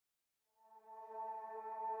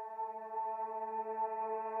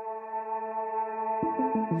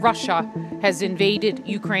Russia has invaded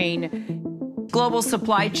Ukraine. Global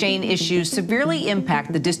supply chain issues severely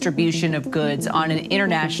impact the distribution of goods on an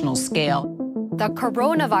international scale. The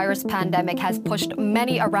coronavirus pandemic has pushed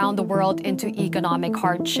many around the world into economic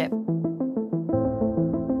hardship.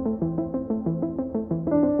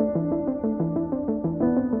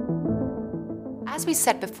 As we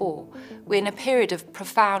said before, we're in a period of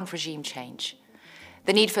profound regime change.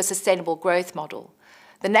 The need for a sustainable growth model,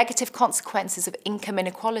 the negative consequences of income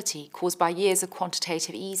inequality caused by years of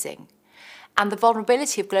quantitative easing, and the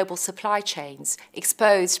vulnerability of global supply chains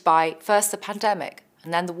exposed by first the pandemic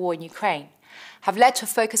and then the war in Ukraine have led to a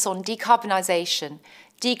focus on decarbonisation,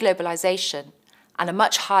 deglobalisation, and a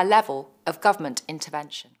much higher level of government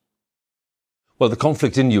intervention. Well, the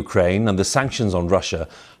conflict in Ukraine and the sanctions on Russia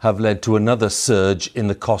have led to another surge in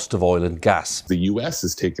the cost of oil and gas. The US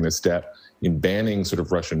has taken a step in banning sort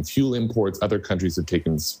of Russian fuel imports. Other countries have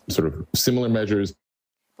taken sort of similar measures.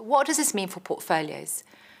 But what does this mean for portfolios?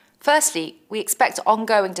 Firstly, we expect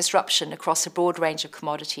ongoing disruption across a broad range of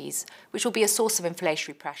commodities, which will be a source of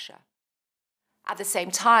inflationary pressure. At the same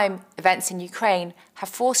time, events in Ukraine have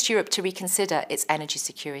forced Europe to reconsider its energy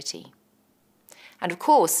security. And of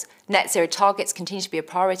course, net zero targets continue to be a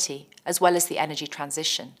priority, as well as the energy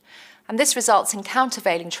transition. And this results in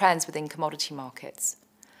countervailing trends within commodity markets.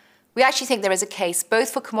 We actually think there is a case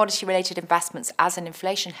both for commodity-related investments as an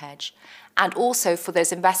inflation hedge, and also for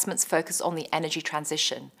those investments focused on the energy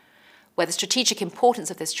transition, where the strategic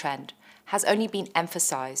importance of this trend has only been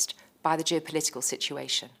emphasised by the geopolitical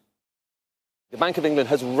situation. The Bank of England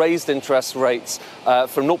has raised interest rates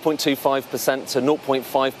from 0.25% to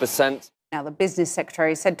 0.5%. Now, the Business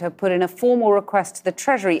Secretary is said to have put in a formal request to the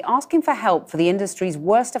Treasury asking for help for the industries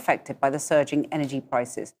worst affected by the surging energy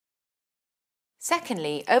prices.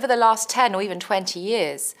 Secondly, over the last 10 or even 20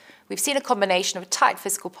 years, we've seen a combination of tight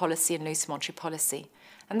fiscal policy and loose monetary policy,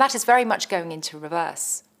 and that is very much going into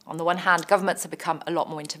reverse. On the one hand, governments have become a lot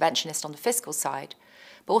more interventionist on the fiscal side,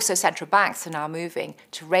 but also central banks are now moving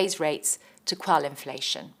to raise rates to quell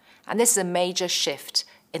inflation. And this is a major shift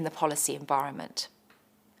in the policy environment.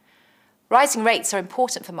 Rising rates are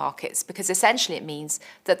important for markets because essentially it means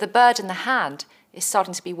that the bird in the hand is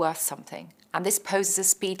starting to be worth something, and this poses a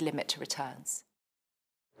speed limit to returns.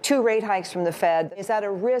 2 rate hikes from the Fed. Is that a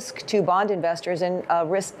risk to bond investors and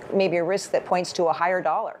maybe a risk that points to a higher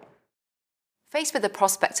dollar? Faced with the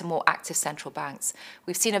prospect of more active central banks,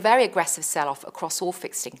 we've seen a very aggressive sell-off across all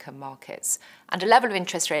fixed income markets and a level of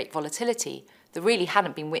interest rate volatility that really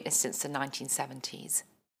hadn't been witnessed since the 1970s.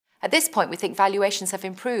 At this point, we think valuations have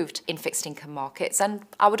improved in fixed income markets, and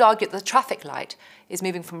I would argue that the traffic light is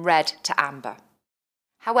moving from red to amber.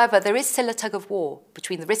 However, there is still a tug of war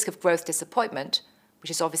between the risk of growth disappointment,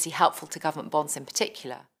 which is obviously helpful to government bonds in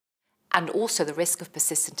particular, and also the risk of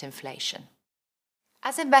persistent inflation.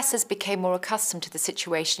 As investors became more accustomed to the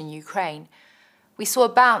situation in Ukraine, we saw a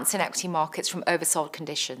bounce in equity markets from oversold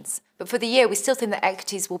conditions. But for the year, we still think that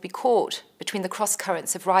equities will be caught between the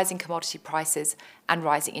cross-currents of rising commodity prices and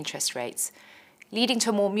rising interest rates, leading to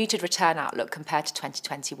a more muted return outlook compared to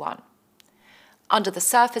 2021. Under the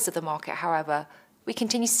surface of the market, however, we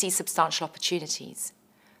continue to see substantial opportunities.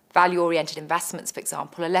 Value-oriented investments, for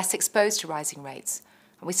example, are less exposed to rising rates,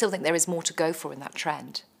 and we still think there is more to go for in that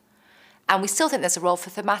trend. And we still think there's a role for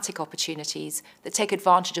thematic opportunities that take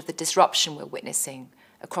advantage of the disruption we're witnessing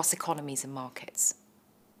across economies and markets.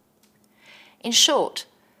 In short,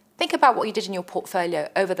 think about what you did in your portfolio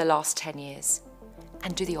over the last 10 years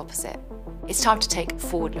and do the opposite. It's time to take a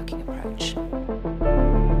forward-looking approach.